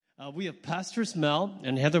We have Pastors Mel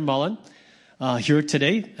and Heather Mullen here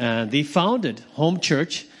today, and they founded Home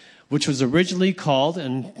Church, which was originally called,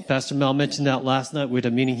 and Pastor Mel mentioned that last night. We had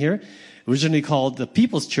a meeting here. Originally called the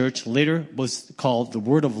People's Church, later was called the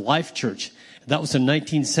Word of Life Church. That was in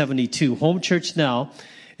 1972. Home Church now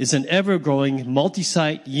is an ever-growing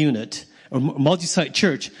multi-site unit, or multi-site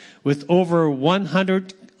church with over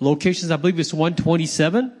 100 locations. I believe it's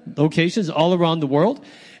 127 locations all around the world,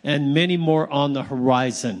 and many more on the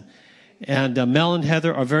horizon. And Mel and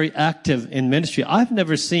Heather are very active in ministry. I've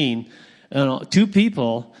never seen two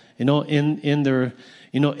people, in their,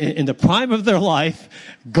 in the prime of their life,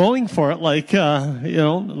 going for it like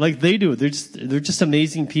they do. They're just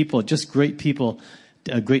amazing people, just great people,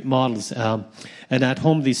 great models. And at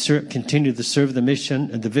home, they continue to serve the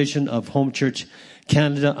mission and the vision of Home Church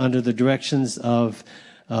Canada under the directions of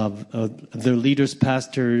their leaders,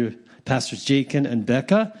 Pastors Jakin and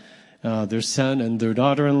Becca, their son and their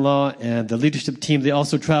daughter-in-law, and the leadership team. They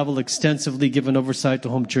also travel extensively, giving oversight to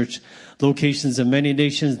Home Church locations in many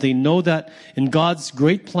nations. They know that in God's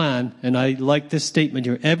great plan, and I like this statement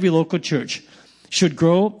here, every local church should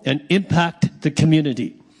grow and impact the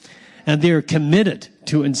community. And they are committed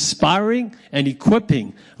to inspiring and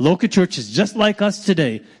equipping local churches just like us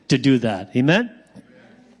today to do that. Amen?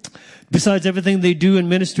 Besides everything they do in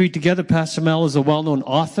ministry together, Pastor Mel is a well-known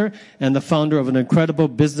author and the founder of an incredible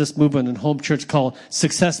business movement in Home Church called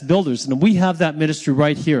Success Builders. And we have that ministry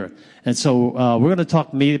right here. And so we're going to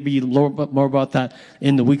talk maybe more about that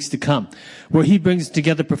in the weeks to come, where he brings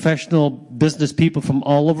together professional business people from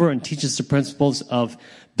all over and teaches the principles of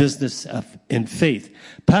business in faith.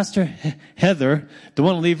 Pastor Heather, don't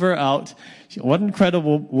want to leave her out. What an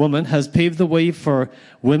incredible woman, has paved the way for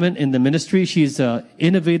women in the ministry. She's an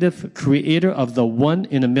innovative creator of the 1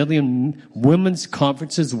 in a Million women's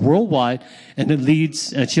conferences worldwide,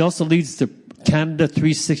 and she also leads the Canada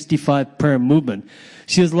 365 prayer movement.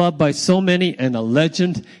 She is loved by so many and a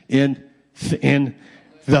legend in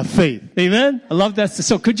the faith. Amen? I love that.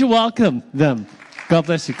 So could you welcome them? God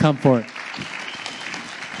bless you. Come forward.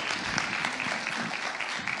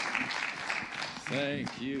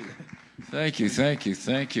 Thank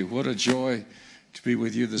you. What a joy to be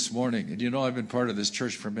with you this morning. And I've been part of this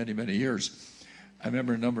church for many, many years. I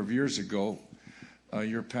remember a number of years ago,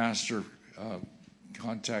 your pastor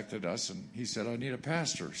contacted us and he said, I need a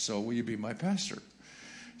pastor, so will you be my pastor?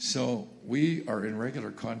 So we are in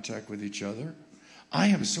regular contact with each other. I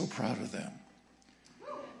am so proud of them.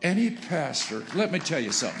 Any pastor, let me tell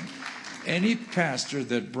you something, any pastor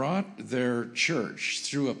that brought their church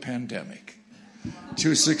through a pandemic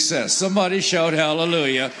to success. Somebody shout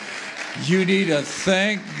hallelujah. You need to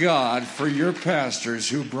thank God for your pastors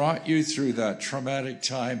who brought you through that traumatic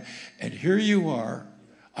time. And here you are.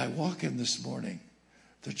 I walk in this morning.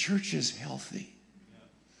 The church is healthy.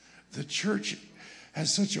 The church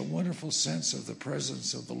has such a wonderful sense of the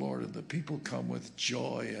presence of the Lord, and the people come with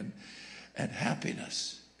joy and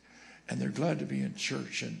happiness. And they're glad to be in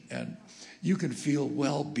church. And you can feel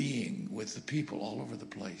well-being with the people all over the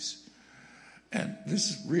place. And this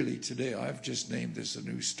is really, today, I've just named this a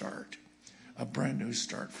new start, a brand new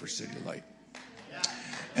start for City Light.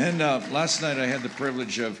 And last night I had the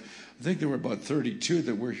privilege of, I think there were about 32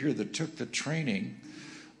 that were here that took the training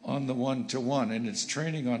on the one-to-one. And it's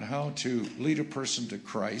training on how to lead a person to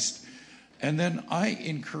Christ. And then I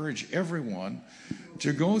encourage everyone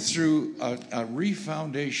to go through a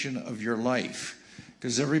refoundation of your life.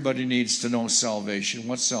 Because everybody needs to know salvation.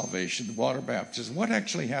 What's salvation? The water baptism. What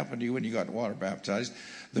actually happened to you when you got water baptized?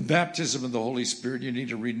 The baptism of the Holy Spirit. You need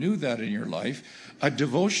to renew that in your life. A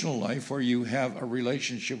devotional life where you have a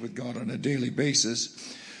relationship with God on a daily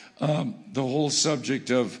basis. The whole subject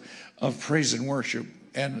of praise and worship.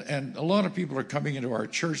 And a lot of people are coming into our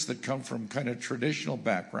church that come from kind of traditional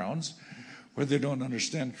backgrounds where they don't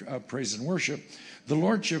understand praise and worship. The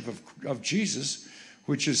Lordship of Jesus,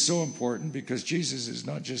 which is so important because Jesus is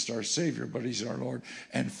not just our Savior, but He's our Lord.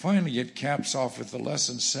 And finally, it caps off with the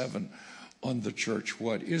lesson 7 on the church.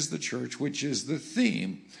 What is the church? Which is the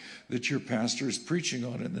theme that your pastor is preaching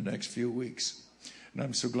on in the next few weeks. And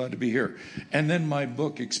I'm so glad to be here. And then my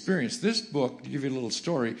book, Experience. This book, to give you a little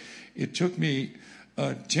story, it took me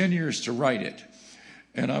 10 years to write it.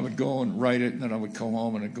 And I would go and write it, and then I would come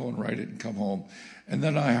home, and I'd go and write it and come home. And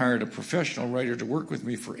then I hired a professional writer to work with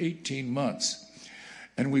me for 18 months.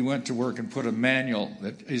 And we went to work and put a manual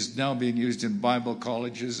that is now being used in Bible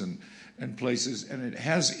colleges and places. And it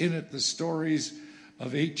has in it the stories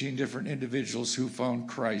of 18 different individuals who found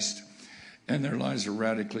Christ. And their lives are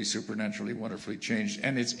radically, supernaturally, wonderfully changed.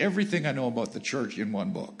 And it's everything I know about the church in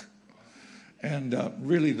one book. And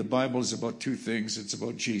really the Bible is about two things. It's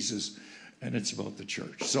about Jesus and it's about the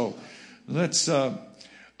church. So let's,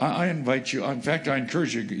 I invite you, in fact, I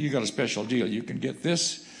encourage you, you got a special deal. You can get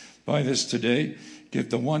this, buy this today, get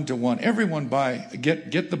the one-to-one. Everyone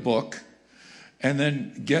get the book, and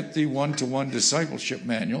then get the one-to-one discipleship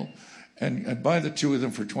manual, and buy the two of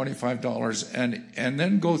them for $25, and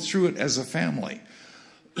then go through it as a family.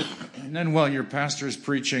 And then while your pastor is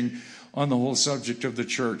preaching on the whole subject of the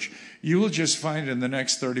church, you will just find in the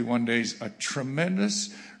next 31 days a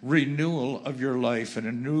tremendous renewal of your life and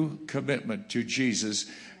a new commitment to Jesus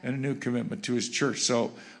and a new commitment to his church.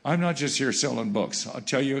 So I'm not just here selling books. I'll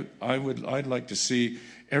tell you, I'd like to see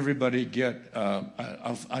everybody get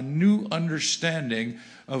a new understanding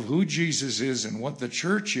of who Jesus is and what the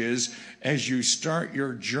church is as you start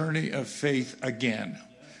your journey of faith again.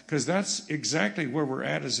 Because that's exactly where we're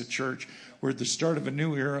at as a church. We're at the start of a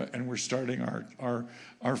new era, and we're starting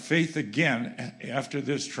our faith again after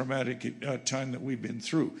this traumatic time that we've been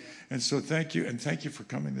through. And so thank you, and thank you for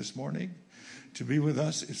coming this morning to be with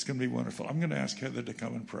us. It's going to be wonderful. I'm going to ask Heather to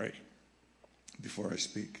come and pray before I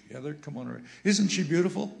speak. Heather, come on. Isn't she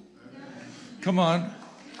beautiful? Come on.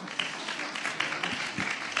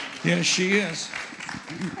 Yes, she is.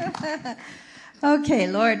 Okay,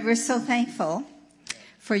 Lord, we're so thankful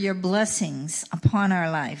for your blessings upon our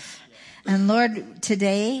life. And Lord,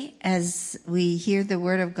 today, as we hear the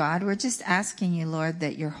word of God, we're just asking you, Lord,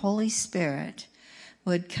 that your Holy Spirit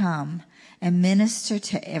would come and minister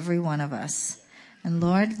to every one of us. And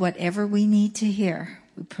Lord, whatever we need to hear,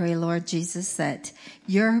 we pray, Lord Jesus, that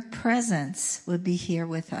your presence would be here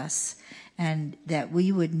with us and that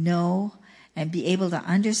we would know and be able to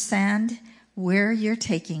understand where you're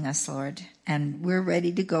taking us, Lord. And we're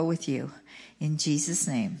ready to go with you. In Jesus'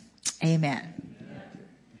 name, amen.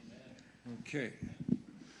 Okay.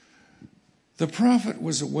 The prophet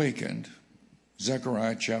was awakened,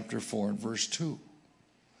 Zechariah chapter 4 and verse 2.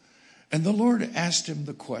 And the Lord asked him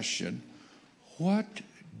the question, what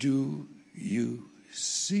do you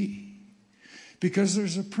see? Because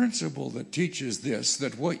there's a principle that teaches this,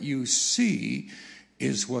 that what you see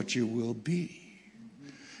is what you will be.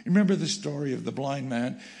 You remember the story of the blind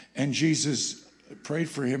man, and Jesus prayed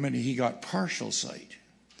for him and he got partial sight.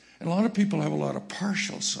 And a lot of people have a lot of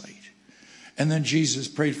partial sight. And then Jesus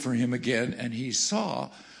prayed for him again, and he saw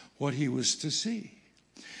what he was to see.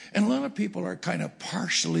 And a lot of people are kind of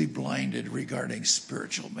partially blinded regarding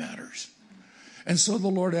spiritual matters. And so the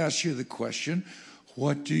Lord asks you the question,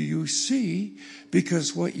 what do you see?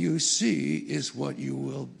 Because what you see is what you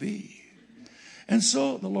will be. And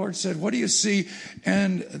so the Lord said, what do you see?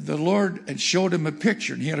 And the Lord showed him a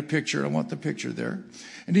picture. And he had a picture. I want the picture there.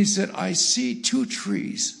 And he said, I see two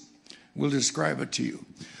trees. We'll describe it to you.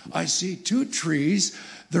 I see two trees.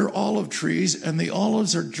 They're olive trees, and the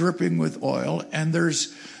olives are dripping with oil. And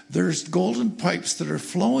there's golden pipes that are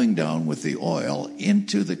flowing down with the oil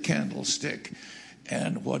into the candlestick.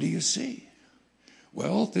 And what do you see?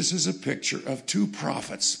 Well, this is a picture of two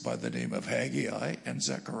prophets by the name of Haggai and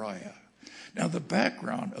Zechariah. Now, the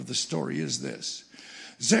background of the story is this.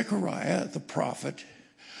 Zechariah, the prophet,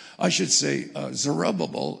 I should say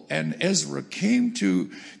Zerubbabel and Ezra came to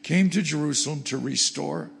Jerusalem to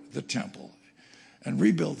restore the temple and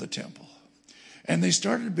rebuild the temple. And they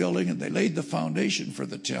started building, and they laid the foundation for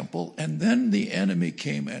the temple, and then the enemy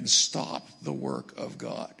came and stopped the work of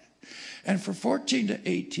God. And for 14 to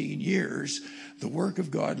 18 years, the work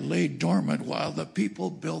of God lay dormant while the people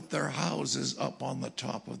built their houses up on the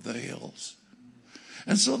top of the hills.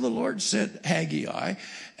 And so the Lord sent Haggai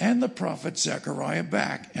and the prophet Zechariah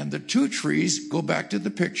back. And the two trees, go back to the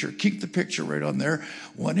picture, keep the picture right on there.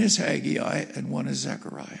 One is Haggai and one is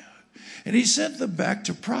Zechariah. And he sent them back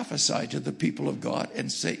to prophesy to the people of God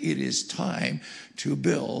and say, it is time to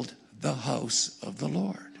build the house of the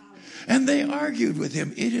Lord. And they argued with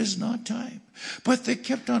him, it is not time. But they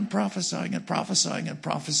kept on prophesying and prophesying and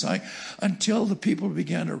prophesying until the people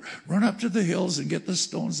began to run up to the hills and get the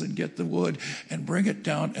stones and get the wood and bring it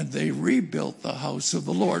down. And they rebuilt the house of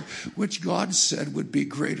the Lord, which God said would be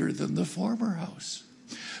greater than the former house.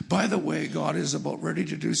 By the way, God is about ready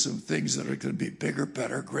to do some things that are going to be bigger,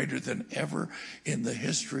 better, greater than ever in the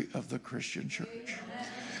history of the Christian church.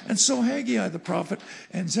 And so Haggai, the prophet,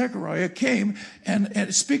 and Zechariah came, and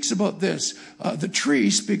it speaks about this. The tree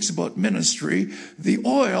speaks about ministry. The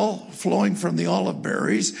oil flowing from the olive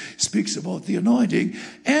berries speaks about the anointing.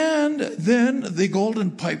 And then the golden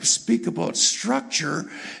pipes speak about structure.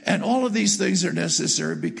 And all of these things are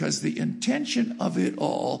necessary because the intention of it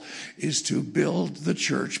all is to build the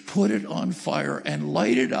church, put it on fire, and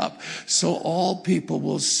light it up so all people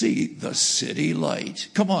will see the city light.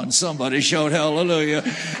 Come on, somebody shout hallelujah.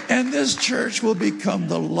 And this church will become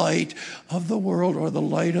the light of the world, or the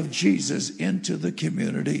light of Jesus into the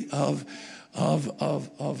community of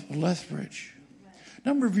Lethbridge. A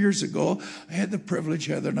number of years ago, Heather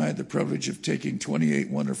and I had the privilege of taking 28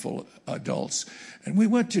 wonderful adults, and we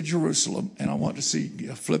went to Jerusalem, and I want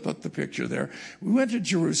to flip up the picture there. We went to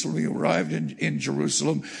Jerusalem. We arrived in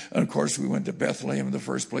Jerusalem, and of course, we went to Bethlehem in the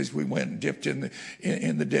first place. We went and dipped in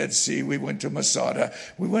the Dead Sea. We went to Masada.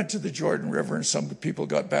 We went to the Jordan River, and some people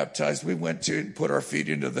got baptized. We went to put our feet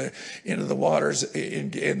into the waters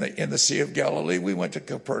in the Sea of Galilee. We went to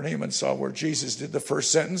Capernaum and saw where Jesus did the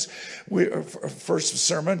first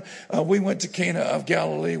sermon. We went to Cana of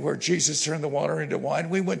Galilee, where Jesus turned the water into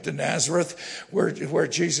wine. We went to Nazareth, where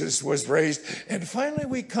Jesus was raised. And finally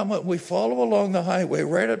we follow along the highway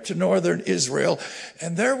right up to northern Israel.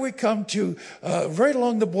 And there we come to, right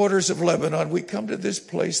along the borders of Lebanon, we come to this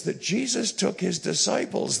place that Jesus took his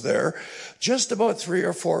disciples there just about 3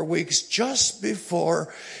 or 4 weeks just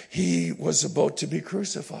before he was about to be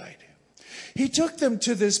crucified. He took them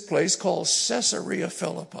to this place called Caesarea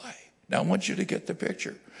Philippi. Now I want you to get the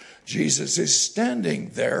picture. Jesus is standing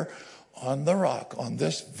there on the rock, on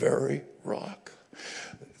this very rock.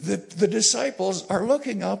 The disciples are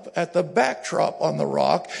looking up at the backdrop on the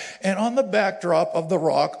rock, and on the backdrop of the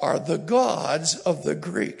rock are the gods of the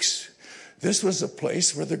Greeks. This was a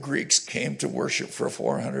place where the Greeks came to worship for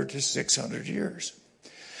 400 to 600 years.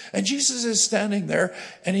 And Jesus is standing there,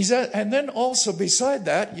 and then also beside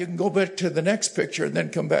that, you can go back to the next picture and then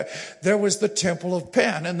come back. There was the temple of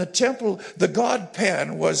Pan, and the god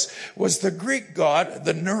Pan was the Greek god,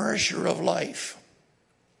 the nourisher of life.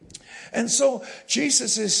 And so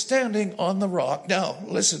Jesus is standing on the rock. Now,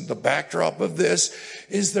 listen, the backdrop of this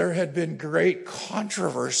is there had been great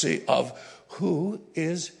controversy of who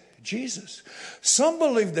is Jesus. Some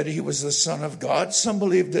believed that he was the Son of God. Some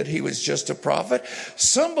believed that he was just a prophet.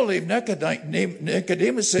 Some believed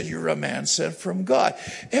Nicodemus said, "You're a man sent from God."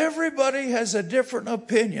 Everybody has a different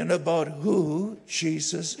opinion about who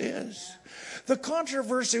Jesus is. The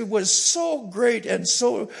controversy was so great and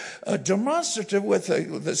so demonstrative with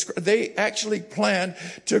this. They actually planned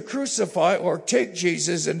to crucify or take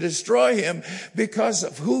Jesus and destroy him because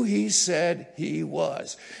of who he said he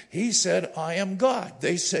was. He said, "I am God."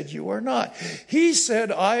 They said, "You are not." He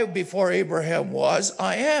said, "I, before Abraham was,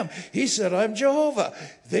 I am." He said, "I'm Jehovah."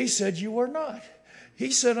 They said, "You are not."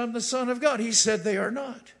 He said, "I'm the Son of God." He said, "They are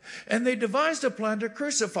not." And they devised a plan to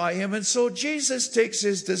crucify him. And so Jesus takes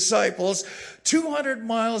his disciples 200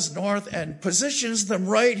 miles north and positions them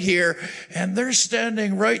right here. And they're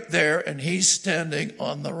standing right there, and he's standing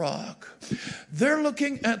on the rock. They're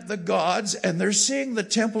looking at the gods, and they're seeing the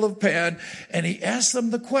temple of Pan. And he asks them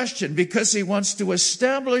the question because he wants to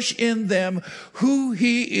establish in them who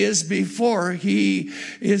he is before he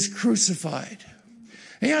is crucified.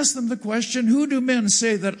 He asked them the question, "Who do men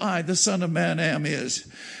say that I, the Son of Man, is?"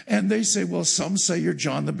 And they say, "Well, some say you're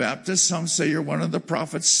John the Baptist. Some say you're one of the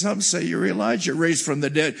prophets. Some say you're Elijah raised from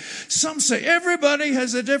the dead." Some say everybody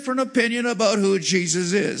has a different opinion about who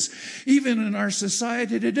Jesus is. Even in our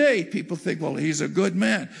society today, people think, well, he's a good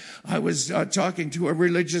man. I was talking to a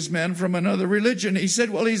religious man from another religion. He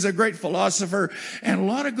said, well, he's a great philosopher, and a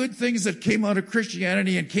lot of good things that came out of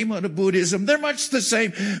Christianity and came out of Buddhism, they're much the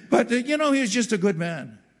same. But, he's just a good man.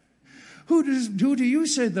 Who do you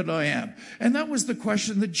say that I am? And that was the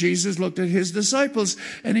question that Jesus looked at his disciples.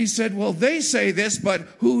 And he said, well, they say this, but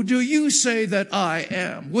who do you say that I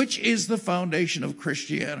am? Which is the foundation of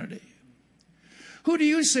Christianity. Who do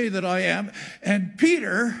you say that I am? And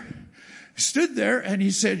Peter stood there and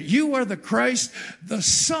he said, "You are the Christ, the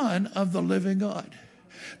Son of the living God."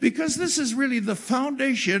 Because this is really the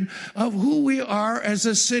foundation of who we are as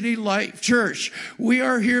a City Light Church. We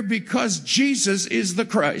are here because Jesus is the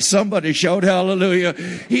Christ. Somebody shout hallelujah.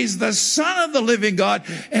 He's the Son of the living God,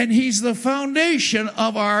 and he's the foundation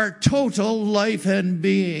of our total life and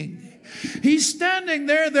being. He's standing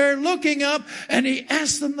there, they're looking up, and he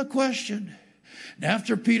asks them the question. And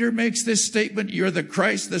after Peter makes this statement, "You're the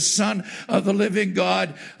Christ, the Son of the living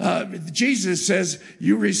God," Jesus says,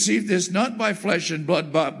 "You received this not by flesh and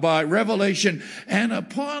blood, but by revelation. And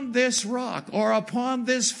upon this rock, or upon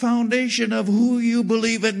this foundation of who you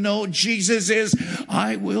believe and know Jesus is,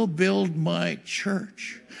 I will build my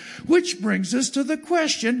church." Which brings us to the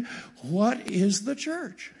question, what is the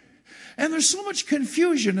church? And there's so much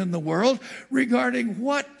confusion in the world regarding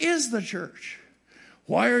what is the church.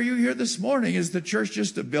 Why are you here this morning? Is the church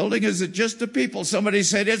just a building? Is it just a people? Somebody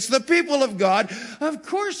said, it's the people of God. Of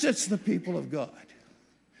course it's the people of God.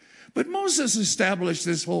 But Moses established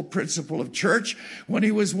this whole principle of church when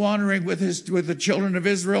he was wandering with the children of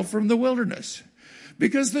Israel from the wilderness.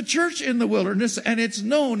 Because the church in the wilderness, and it's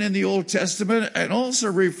known in the Old Testament and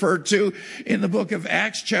also referred to in the book of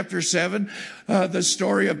Acts chapter 7, the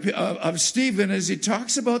story of Stephen as he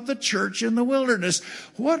talks about the church in the wilderness.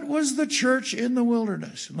 What was the church in the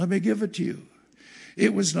wilderness? Let me give it to you.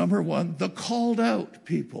 It was, number one, the called out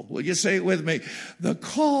people. Will you say it with me? The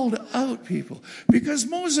called out people. Because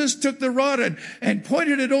Moses took the rod and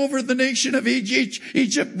pointed it over the nation of Egypt.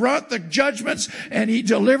 Egypt brought the judgments and he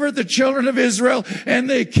delivered the children of Israel, and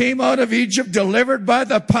they came out of Egypt delivered by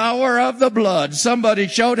the power of the blood. Somebody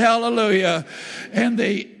shout hallelujah. And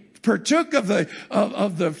they partook of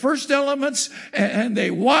the first elements, and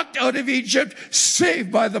they walked out of Egypt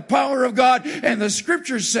saved by the power of God. And the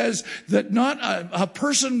scripture says that not a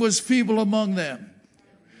person was feeble among them.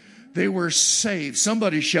 They were saved.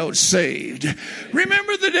 Somebody shout saved.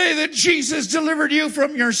 Remember the day that Jesus delivered you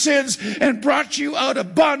from your sins and brought you out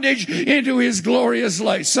of bondage into his glorious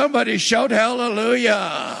light. Somebody shout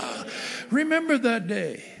hallelujah. Remember that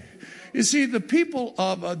day. You see, the people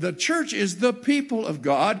of the church is the people of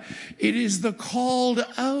God. It is the called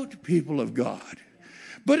out people of God.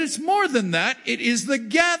 But it's more than that. It is the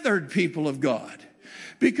gathered people of God.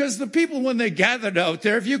 Because the people, when they gathered out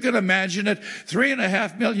there, if you can imagine it,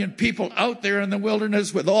 3.5 million people out there in the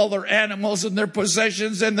wilderness with all their animals and their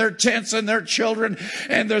possessions and their tents and their children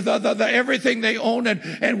and their everything they own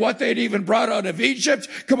and what they'd even brought out of Egypt.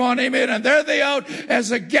 Come on, amen. And there they out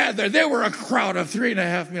as a gather. They were a crowd of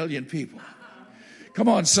 3.5 million people. Come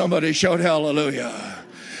on, somebody shout hallelujah.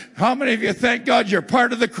 How many of you thank God you're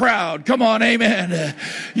part of the crowd? Come on, amen.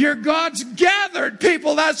 You're God's gathered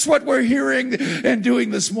people. That's what we're hearing and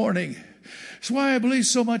doing this morning. That's why I believe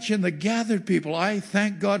so much in the gathered people. I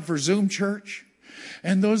thank God for Zoom Church.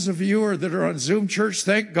 And those of you that are on Zoom Church,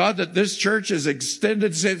 thank God that this church has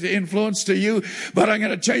extended its influence to you. But I'm going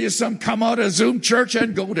to tell you something. Come out of Zoom Church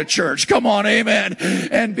and go to church. Come on, amen.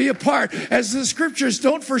 And be a part. As the scriptures,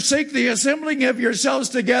 don't forsake the assembling of yourselves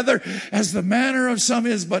together as the manner of some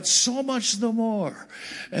is, but so much the more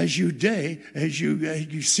as you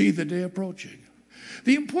see the day approaching.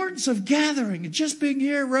 The importance of gathering and just being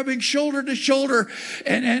here, rubbing shoulder to shoulder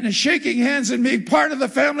and shaking hands and being part of the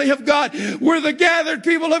family of God. We're the gathered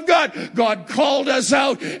people of God. God called us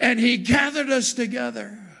out and he gathered us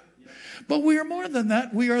together. But we are more than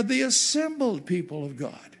that. We are the assembled people of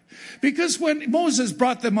God. Because when Moses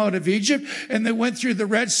brought them out of Egypt and they went through the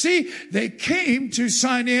Red Sea, they came to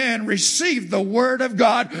Sinai and received the word of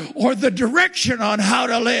God, or the direction on how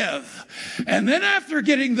to live. And then after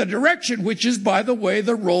getting the direction, which is, by the way,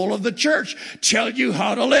 the role of the church, tell you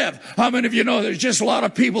how to live. How many of you know there's just a lot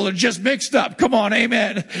of people that are just mixed up? Come on,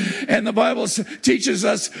 amen. And the Bible teaches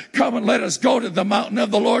us, come and let us go to the mountain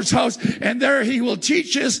of the Lord's house. And there he will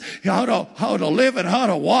teach us how to live and how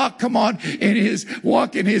to walk. Come on,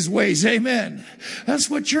 walk in his ways. Amen. That's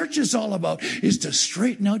what church is all about, is to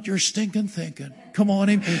straighten out your stinking thinking. Come on,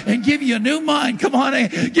 and give you a new mind. Come on,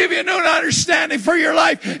 give you a new understanding for your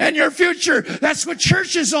life and your future. That's what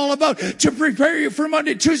church is all about, to prepare you for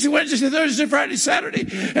Monday, Tuesday, Wednesday, Thursday, Friday, Saturday,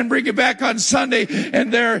 and bring you back on Sunday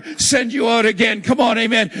and there send you out again. Come on,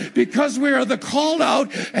 amen. Because we are the called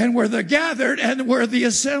out and we're the gathered and we're the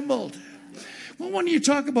assembled. Well, when you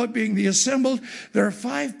talk about being the assembled, there are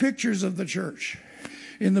 5 pictures of the church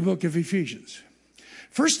in the book of Ephesians.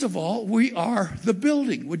 First of all, we are the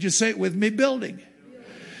building. Would you say it with me? Building.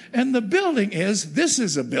 And the building this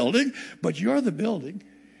is a building, but you're the building.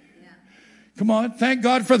 Come on, thank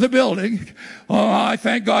God for the building. Oh, I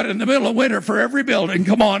thank God in the middle of winter for every building.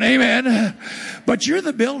 Come on, amen. But you're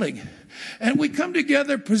the building. And we come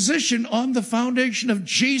together positioned on the foundation of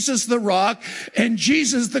Jesus the rock and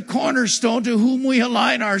Jesus the cornerstone, to whom we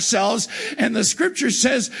align ourselves. And the scripture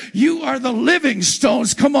says, you are the living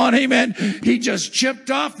stones. Come on, amen. He just chipped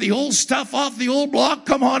off the old stuff off the old block.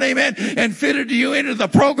 Come on, amen. And fitted you into the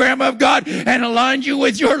program of God and aligned you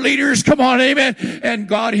with your leaders. Come on, amen. And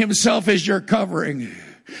God himself is your covering.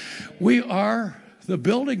 We are the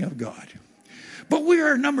building of God. But we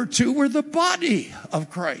are, number 2, we're the body of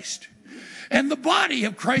Christ. And the body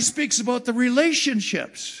of Christ speaks about the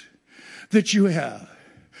relationships that you have.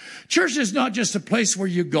 Church is not just a place where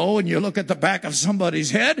you go and you look at the back of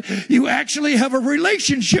somebody's head. You actually have a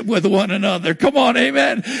relationship with one another. Come on,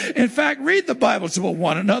 amen. In fact, read the Bible. It's about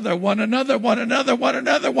one another, one another, one another, one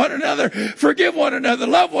another, one another. Forgive one another,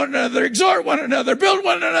 love one another, exhort one another, build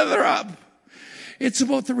one another up. It's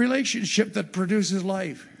about the relationship that produces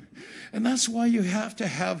life. And that's why you have to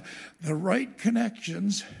have the right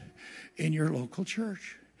connections in your local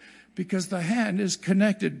church, because the hand is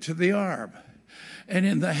connected to the arm. And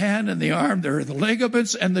in the hand and the arm, there are the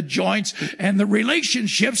ligaments and the joints and the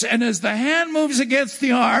relationships. And as the hand moves against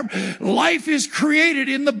the arm, life is created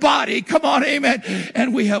in the body. Come on, amen.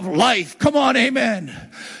 And we have life. Come on, amen.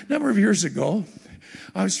 A number of years ago,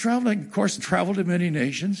 I was traveling, of course, traveled to many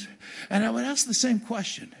nations, and I would ask the same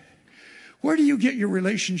question. Where do you get your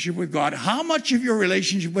relationship with God? How much of your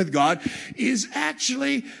relationship with God is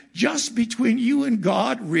actually just between you and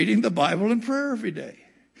God reading the Bible and prayer every day?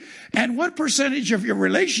 And what percentage of your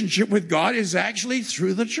relationship with God is actually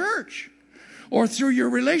through the church or through your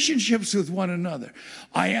relationships with one another?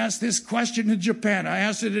 I asked this question in Japan. I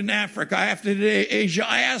asked it in Africa. I asked it in Asia.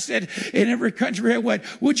 I asked it in every country I went.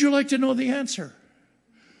 Would you like to know the answer?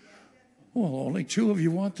 Well, only 2 of you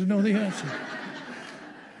want to know the answer.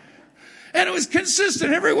 And it was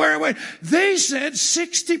consistent everywhere I went. They said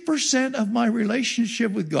 60% of my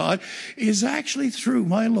relationship with God is actually through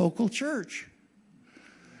my local church.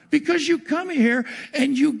 Because you come here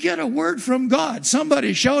and you get a word from God.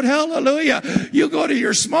 Somebody shout hallelujah. You go to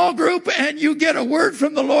your small group and you get a word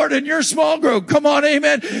from the Lord in your small group. Come on,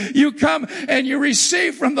 amen. You come and you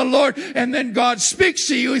receive from the Lord, and then God speaks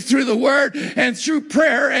to you through the word and through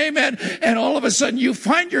prayer, amen. And all of a sudden you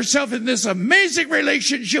find yourself in this amazing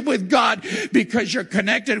relationship with God because you're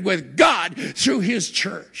connected with God through His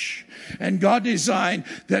church. And God designed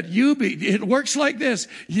that it works like this,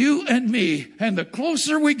 you and me. And the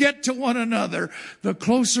closer we get to one another, the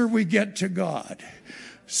closer we get to God.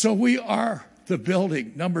 So we are the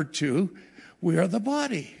building. Number 2, we are the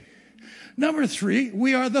body. Number 3,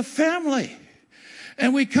 we are the family.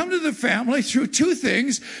 And we come to the family through 2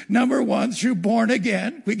 things. Number 1, through born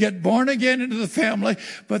again. We get born again into the family,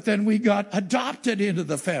 but then we got adopted into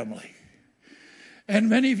the family. And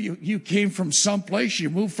many of you came from someplace, you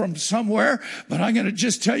moved from somewhere, but I'm going to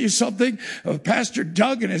just tell you something. Pastor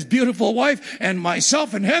Doug and his beautiful wife and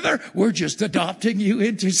myself and Heather, we're just adopting you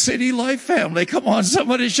into City Life family. Come on,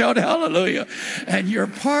 somebody shout hallelujah. And you're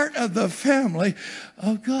part of the family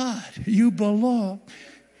of God. You belong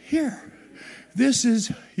here. This is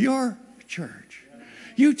your church.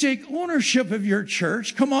 You take ownership of your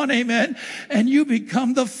church. Come on, amen. And you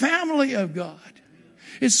become the family of God.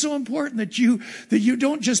 It's so important that you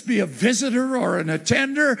don't just be a visitor or an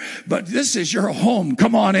attender, but this is your home.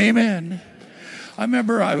 Come on, amen. I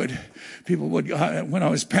remember people would, when I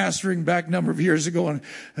was pastoring back a number of years ago, and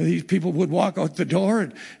these people would walk out the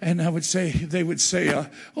door, and they would say,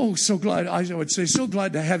 oh, so glad, I would say, so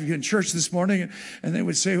glad to have you in church this morning. And they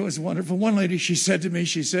would say, it was wonderful. One lady, she said to me,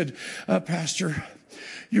 Pastor,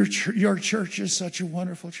 your church is such a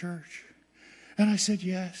wonderful church. And I said,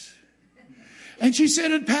 yes. And she said,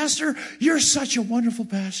 and Pastor, you're such a wonderful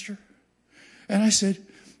pastor. And I said,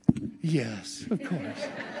 yes, of course.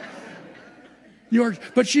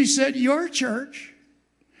 But she said, your church.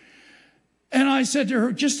 And I said to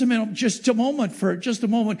her, just a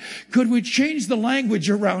moment, could we change the language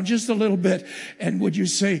around just a little bit? And would you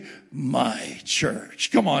say, my church?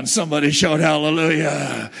 Come on, somebody shout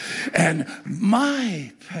hallelujah. And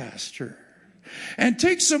my pastor. And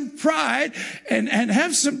take some pride and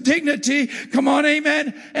have some dignity. Come on,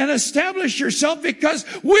 amen. And establish yourself, because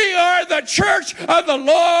we are the church of the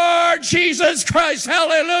Lord Jesus Christ.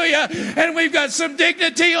 Hallelujah. And we've got some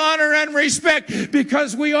dignity, honor, and respect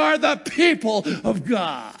because we are the people of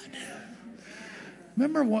God.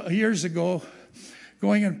 Remember years ago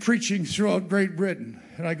going and preaching throughout Great Britain.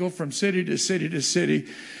 And I go from city to city to city.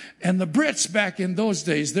 And the Brits back in those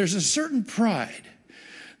days, there's a certain pride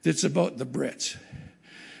that's about the Brits.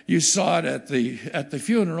 You saw it at the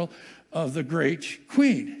funeral of the great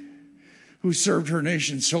Queen, who served her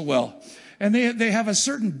nation so well. And they have a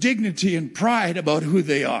certain dignity and pride about who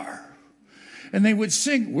they are. And they would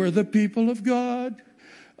sing, we're the people of God.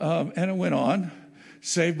 And it went on,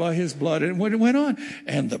 saved by His blood. And it went on.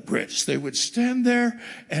 And the Brits, they would stand there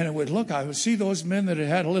and it would look, I would see those men that had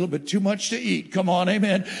had a little bit too much to eat. Come on,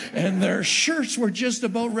 amen. And their shirts were just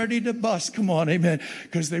about ready to bust. Come on, amen.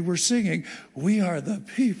 Because they were singing, we are the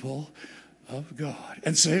people of God.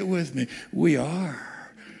 And say it with me. We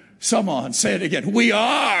are. Someone say it again. We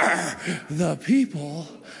are the people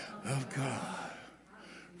of God,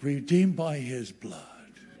 redeemed by His blood.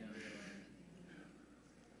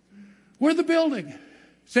 We're the building.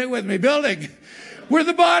 Say it with me, building. We're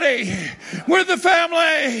the body. We're the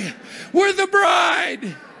family. We're the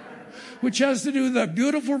bride. Which has to do with the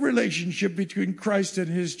beautiful relationship between Christ and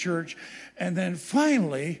His church. And then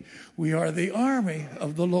finally, we are the army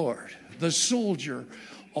of the Lord, the soldier.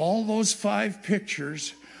 All those 5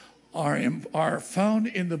 pictures are found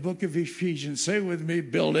in the book of Ephesians. Say it with me,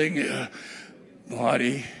 building,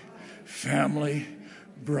 body, family,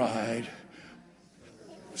 bride,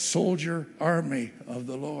 soldier army of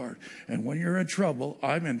the Lord. And when you're in trouble,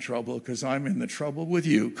 I'm in trouble because I'm in the trouble with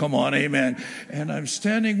you. Come on, amen. And I'm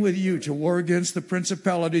standing with you to war against the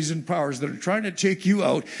principalities and powers that are trying to take you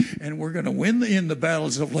out. And we're going to win in the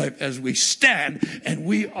battles of life as we stand, and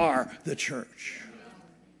we are the church.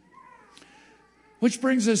 Which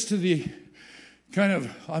brings us to the kind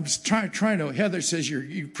of, I'm trying to, Heather says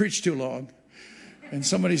you preach too long. And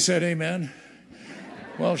somebody said amen.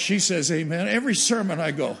 Well, she says amen. Every sermon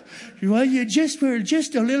I go, well, you were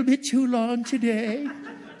just a little bit too long today.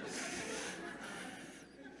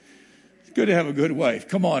 It's good to have a good wife.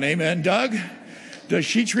 Come on, amen, Doug. Does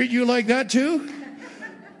she treat you like that too?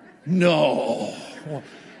 No. Well,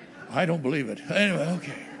 I don't believe it. Anyway,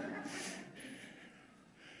 okay.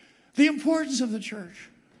 The importance of the church.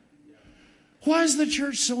 Why is the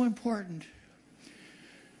church so important?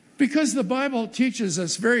 Because the Bible teaches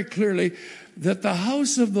us very clearly that the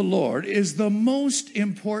house of the Lord is the most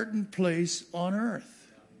important place on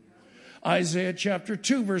earth. Isaiah chapter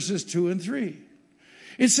 2, verses 2 and 3.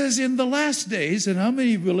 It says, in the last days, and how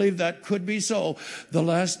many believe that could be so? The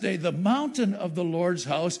last day, the mountain of the Lord's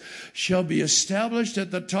house shall be established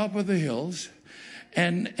at the top of the hills.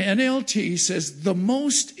 And NLT says, the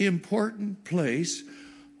most important place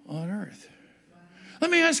on earth. Let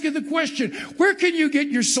me ask you the question. Where can you get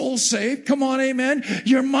your soul saved? Come on, amen.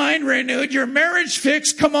 Your mind renewed, your marriage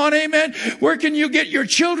fixed. Come on, amen. Where can you get your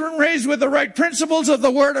children raised with the right principles of the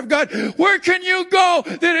Word of God? Where can you go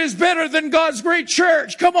that is better than God's great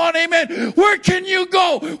church? Come on, amen. Where can you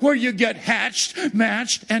go where you get hatched,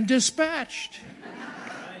 matched, and dispatched?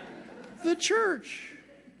 The church.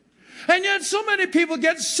 And yet so many people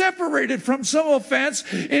get separated from some offense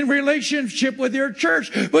in relationship with your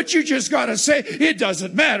church. But you just got to say, it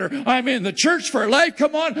doesn't matter. I'm in the church for life.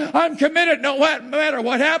 Come on. I'm committed no matter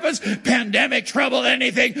what happens. Pandemic, trouble,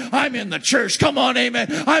 anything. I'm in the church. Come on, amen.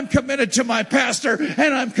 I'm committed to my pastor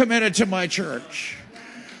and I'm committed to my church.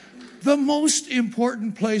 The most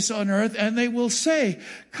important place on earth. And they will say,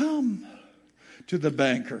 come to the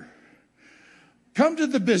banker. Come to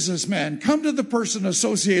the businessman. Come to the person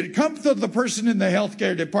associated. Come to the person in the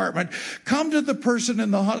healthcare department. Come to the person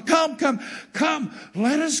in the come.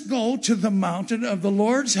 Let us go to the mountain of the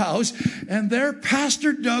Lord's house, and there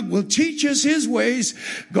Pastor Doug will teach us his ways,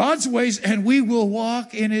 God's ways, and we will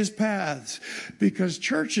walk in his paths. Because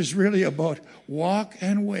church is really about walk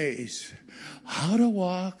and ways. How to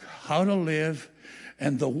walk, how to live,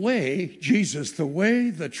 and the way, Jesus, the way,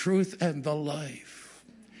 the truth, and the life.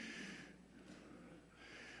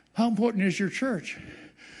 How important is your church?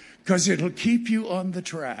 Because it'll keep you on the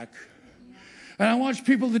track. And I watch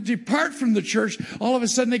people that depart from the church, all of a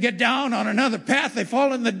sudden they get down on another path. They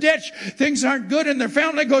fall in the ditch. Things aren't good and their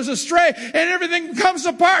family goes astray and everything comes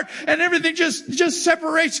apart and everything just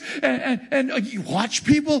separates. And you watch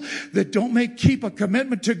people that don't keep a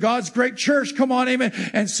commitment to God's great church. Come on, amen.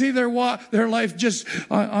 And see their life just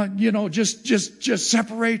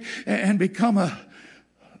separate and become a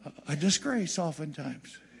disgrace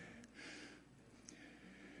oftentimes.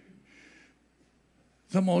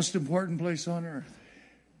 The most important place on earth.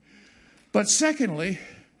 But secondly,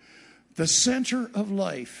 the center of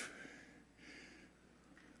life.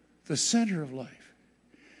 The center of life.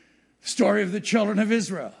 Story of the children of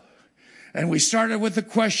Israel. And we started with the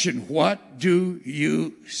question, what do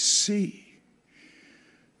you see?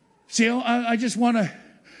 See, I just want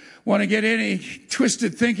to get any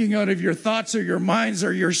twisted thinking out of your thoughts or your minds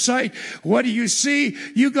or your sight. What do you see?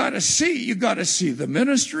 You got to see. You got to see the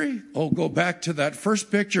ministry. Oh, go back to that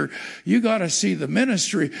first picture. You got to see the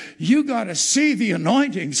ministry. You got to see the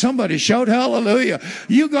anointing. Somebody shout hallelujah.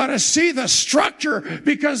 You got to see the structure,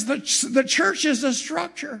 because the church is a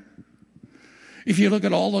structure. If you look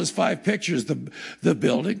at all those 5 pictures, the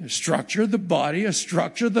building, a structure, the body, a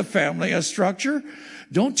structure, the family, a structure.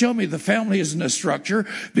 Don't tell me the family isn't a structure,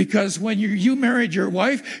 because when you married your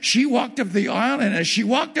wife, she walked up the aisle, and as she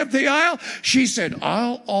walked up the aisle, she said,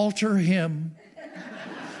 I'll alter him.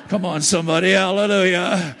 Come on, somebody,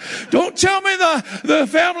 hallelujah. Don't tell me the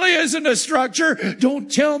family isn't a structure.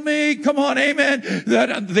 Don't tell me, come on, amen,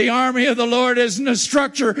 that the army of the Lord isn't a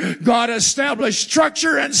structure. God established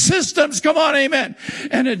structure and systems, come on, amen,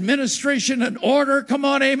 and administration and order, come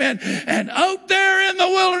on, amen. And out there in the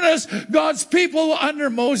wilderness, God's people under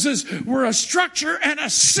Moses were a structure and a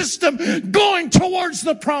system going towards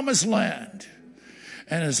the promised land.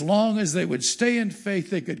 And as long as they would stay in faith,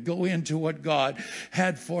 they could go into what God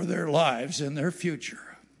had for their lives and their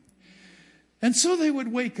future. And so they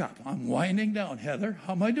would wake up. I'm winding down, Heather.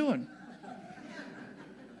 How am I doing?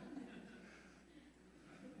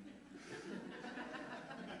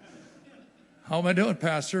 How am I doing,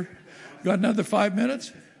 Pastor? Got another 5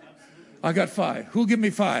 minutes? I got 5. Who'll give me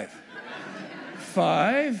 5?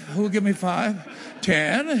 5. Who'll give me 5?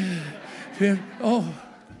 10. 15. Oh.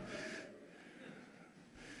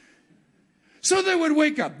 So they would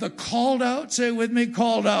wake up. The called out, say with me,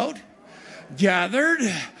 called out, gathered,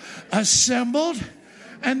 assembled,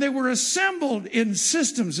 and they were assembled in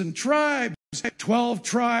systems and tribes, 12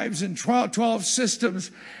 tribes and 12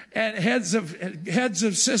 systems, and heads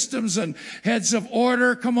of systems and heads of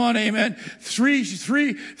order. Come on, amen. Three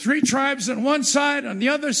tribes on one side, on the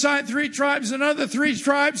other side, 3 tribes, another 3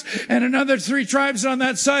 tribes, and another 3 tribes on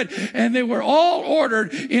that side. And they were all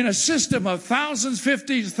ordered in a system of thousands,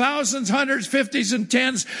 50s, thousands, hundreds, 50s, and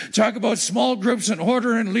 10s. Talk about small groups and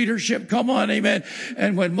order and leadership. Come on, amen.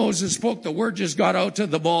 And when Moses spoke, the word just got out to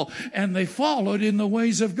them all, and they followed in the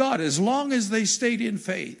ways of God as long as they stayed in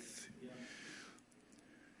faith.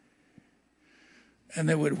 And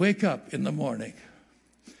they would wake up in the morning.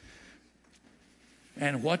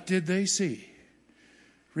 And what did they see?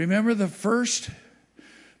 Remember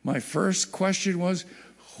my first question was,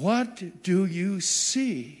 what do you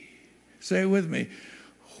see? Say it with me.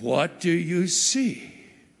 What do you see?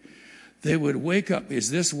 They would wake up. Is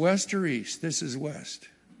this west or east? This is west.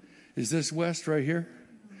 Is this west right here?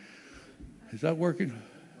 Is that working?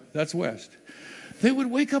 That's west. They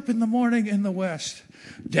would wake up in the morning in the west.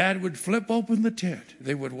 Dad would flip open the tent.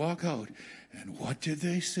 They would walk out. And what did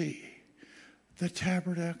they see? The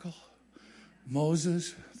tabernacle,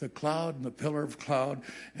 Moses, the cloud and the pillar of cloud,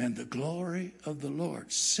 and the glory of the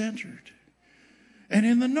Lord centered. And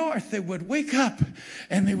in the north, they would wake up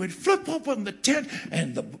and they would flip open the tent,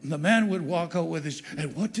 and the man would walk out with his.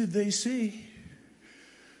 And what did they see?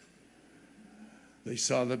 They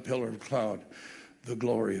saw the pillar of cloud, the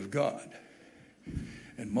glory of God.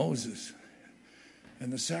 And Moses,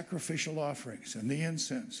 and the sacrificial offerings, and the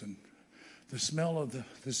incense, and the smell of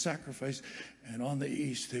the sacrifice. And on the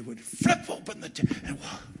east, they would flip open the tent.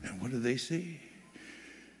 And what did they see?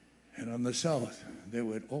 And on the south, they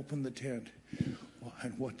would open the tent.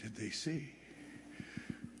 And what did they see?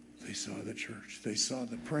 They saw the church. They saw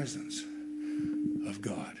the presence of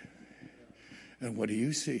God. And what do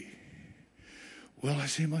you see? Well, I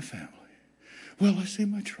see my family. Well, I see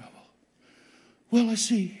my trouble. Well, I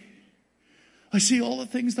see all the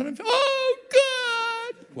things that I'm. Oh,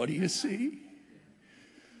 God! What do you see?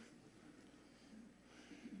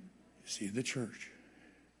 You see the church.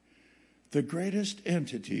 The greatest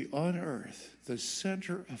entity on earth, the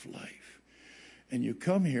center of life. And you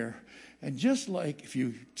come here, and just like if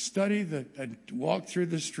you study and walk through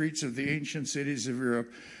the streets of the ancient cities of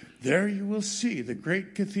Europe, there you will see the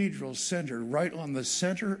great cathedral centered right on the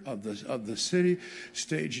center of the city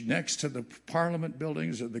stage, next to the parliament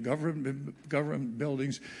buildings or the government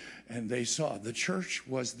buildings. And they saw the church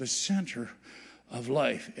was the center of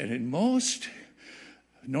life. And in most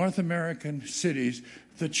North American cities,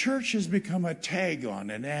 the church has become a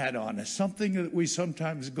tag-on, an add-on, something that we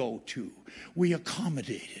sometimes go to. We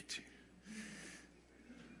accommodate it.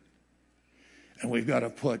 And we've got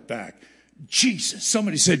to put back Jesus.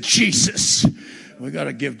 Somebody said Jesus. We've got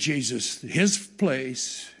to give Jesus his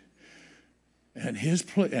place and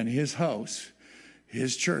his house,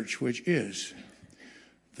 his church, which is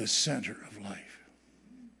the center of life.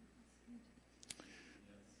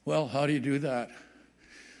 Well, how do you do that?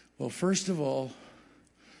 Well, first of all,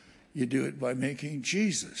 you do it by making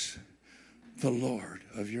Jesus the Lord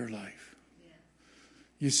of your life.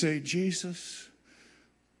 You say, Jesus,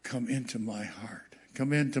 come into my heart.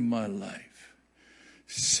 Come into my life.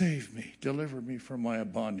 Save me. Deliver me from my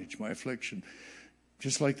bondage, my affliction.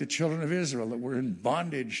 Just like the children of Israel that were in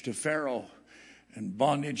bondage to Pharaoh and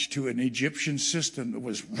bondage to an Egyptian system that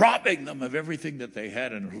was robbing them of everything that they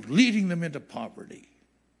had and leading them into poverty.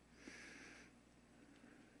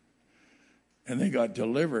 And they got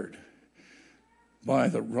delivered by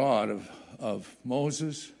the rod of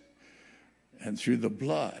Moses and through the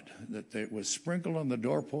blood that was sprinkled on the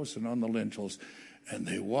doorposts and on the lintels. And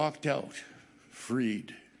they walked out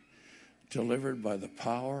freed, delivered by the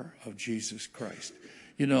power of Jesus Christ.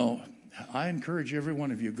 You know, I encourage every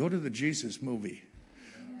one of you, go to the Jesus movie,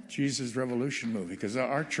 Jesus Revolution movie, because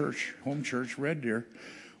our church, home church, Red Deer,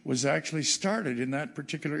 was actually started in that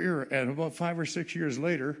particular era. And about 5 or 6 years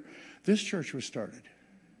later, this church was started.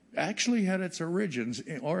 Actually had its origins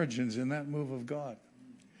in that move of God.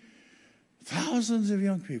 Thousands of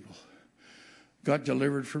young people got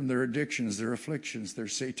delivered from their addictions, their afflictions, their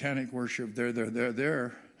satanic worship.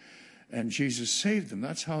 There. And Jesus saved them.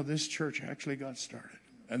 That's how this church actually got started.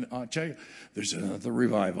 And I'll tell you, there's another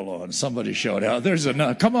revival on. Somebody shout out, there's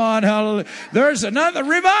another, come on, hallelujah. There's another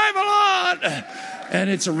revival on. And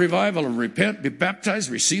it's a revival of repent, be baptized,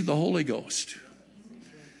 receive the Holy Ghost.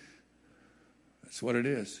 That's what it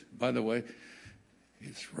is. By the way,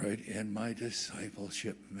 it's right in my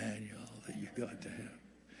discipleship manual that you got to have.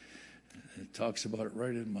 It talks about it right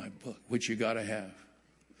in my book, which you got to have.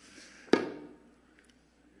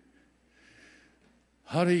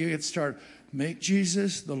 How do you get started? Make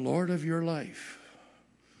Jesus the Lord of your life.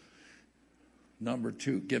 Number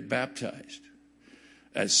 2, get baptized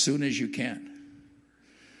as soon as you can.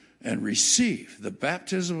 And receive the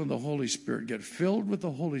baptism of the Holy Spirit. Get filled with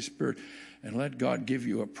the Holy Spirit and let God give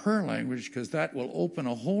you a prayer language, because that will open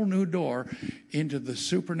a whole new door into the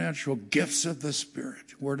supernatural gifts of the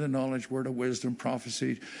Spirit. Word of knowledge, word of wisdom,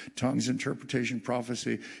 prophecy, tongues, interpretation,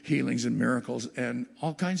 prophecy, healings and miracles, and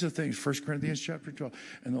all kinds of things. 1 Corinthians chapter 12.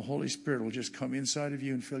 And the Holy Spirit will just come inside of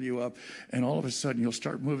you and fill you up. And all of a sudden you'll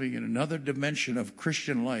start moving in another dimension of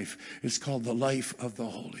Christian life. It's called the life of the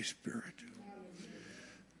Holy Spirit.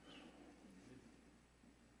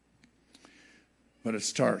 But it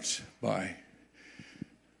starts by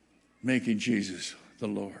making Jesus the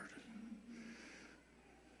Lord.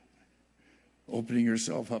 Opening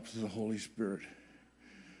yourself up to the Holy Spirit.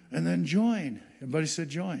 And then join. Everybody said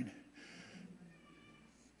join.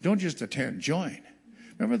 Don't just attend, join.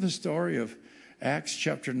 Remember the story of Acts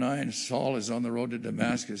chapter 9, Saul is on the road to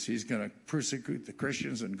Damascus. He's going to persecute the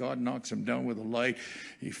Christians, and God knocks him down with a light.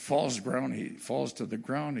 He falls to the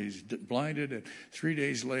ground. He's blinded. And 3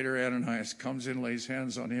 days later, Ananias comes in, lays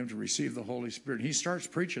hands on him to receive the Holy Spirit. He starts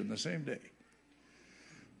preaching the same day.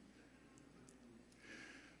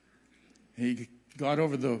 He got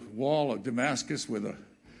over the wall of Damascus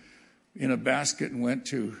in a basket and went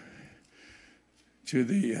to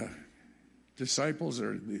the disciples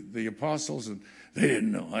or the apostles, and they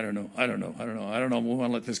didn't know. I don't know. We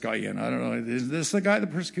want to let this guy in. I don't know. Is this the guy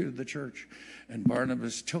that persecuted the church? And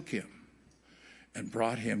Barnabas took him and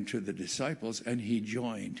brought him to the disciples, and he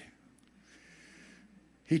joined.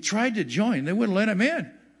 He tried to join. They wouldn't let him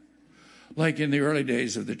in. Like in the early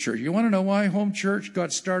days of the church. You want to know why home church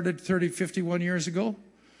got started 51 years ago?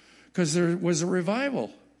 Because there was a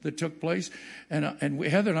revival that took place. And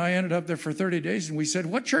Heather and I ended up there for 30 days, and we said,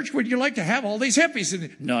 what church would you like to have all these hippies?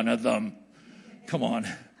 And none of them. Come on.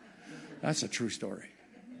 That's a true story.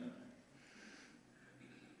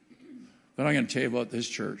 But I'm going to tell you about this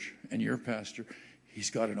church and your pastor. He's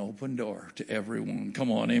got an open door to everyone.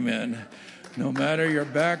 Come on, amen. No matter your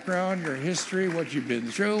background, your history, what you've been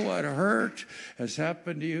through, what hurt has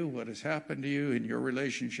happened to you, what has happened to you in your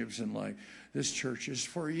relationships in life, this church is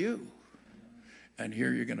for you. And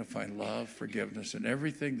here you're going to find love, forgiveness, and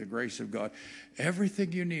everything, the grace of God,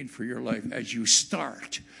 everything you need for your life as you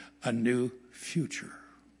start a new future.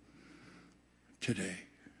 Today.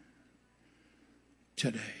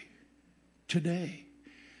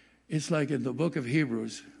 It's like in the book of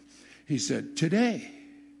Hebrews, he said, today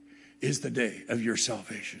is the day of your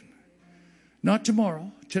salvation. Not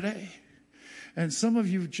tomorrow, today. And some of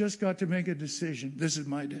you have just got to make a decision. This is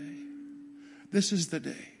my day. This is the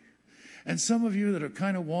day. And some of you that have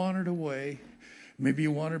kind of wandered away, maybe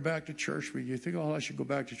you wandered back to church, but you think, oh, I should go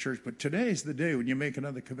back to church. But today is the day when you make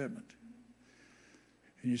another commitment.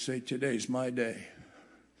 And you say, today's my day.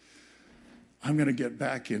 I'm going to get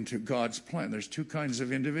back into God's plan. There's two kinds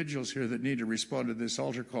of individuals here that need to respond to this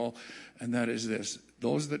altar call, and that is this.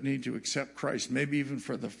 Those that need to accept Christ, maybe even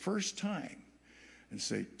for the first time, and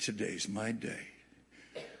say, today's my day.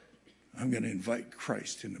 I'm going to invite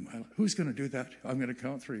Christ into my life. Who's going to do that? I'm going to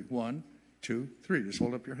count 3. 1, 2, 3. Just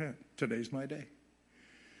hold up your hand. Today's my day.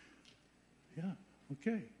 Yeah,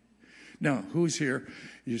 okay. Now, who's here?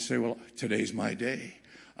 You say, well, today's my day.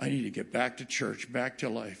 I need to get back to church, back to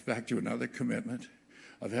life, back to another commitment.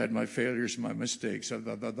 I've had my failures, my mistakes. I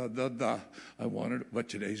wanted, but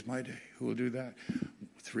today's my day. Who will do that?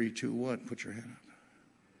 3, 2, 1. Put your hand up.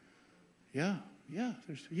 Yeah.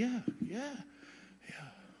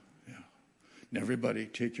 And everybody,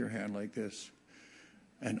 take your hand like this.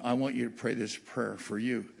 And I want you to pray this prayer for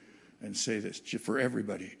you and say this for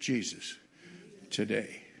everybody. Jesus,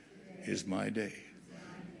 today is my day.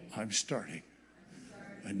 I'm starting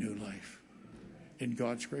a new life in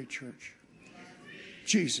God's great church.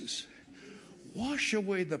 Jesus, wash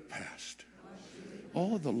away the past.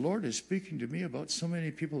 Oh, the Lord is speaking to me about so many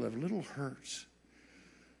people who have little hurts.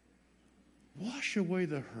 Wash away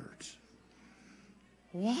the hurts.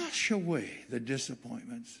 Wash away the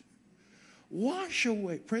disappointments. Wash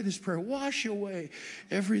away, pray this prayer, wash away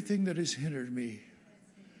everything that has hindered me.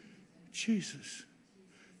 Jesus,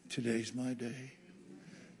 today's my day.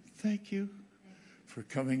 Thank you for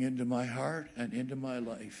coming into my heart and into my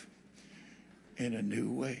life in a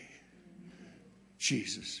new way.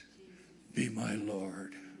 Jesus, be my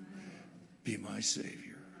Lord. Be my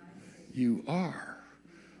Savior. You are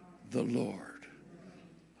the Lord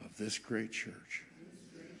this great church.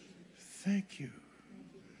 Thank you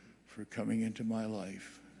for coming into my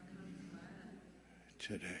life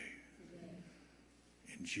today.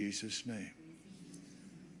 In Jesus' name.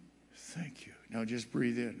 Thank you. Now just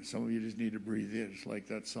breathe in. Some of you just need to breathe in. It's like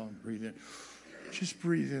that song, breathe in. Just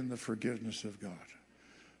breathe in the forgiveness of God.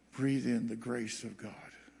 Breathe in the grace of God.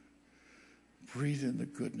 Breathe in the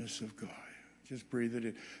goodness of God. Just breathe it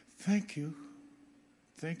in. Thank you.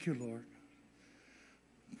 Thank you, Lord.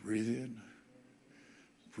 Breathe in.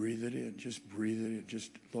 Breathe it in. Just breathe it in.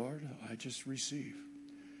 Just, Lord, I just receive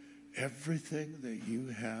everything that you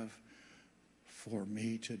have for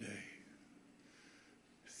me today.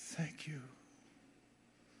 Thank you.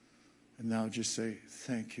 And now just say,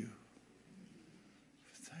 thank you.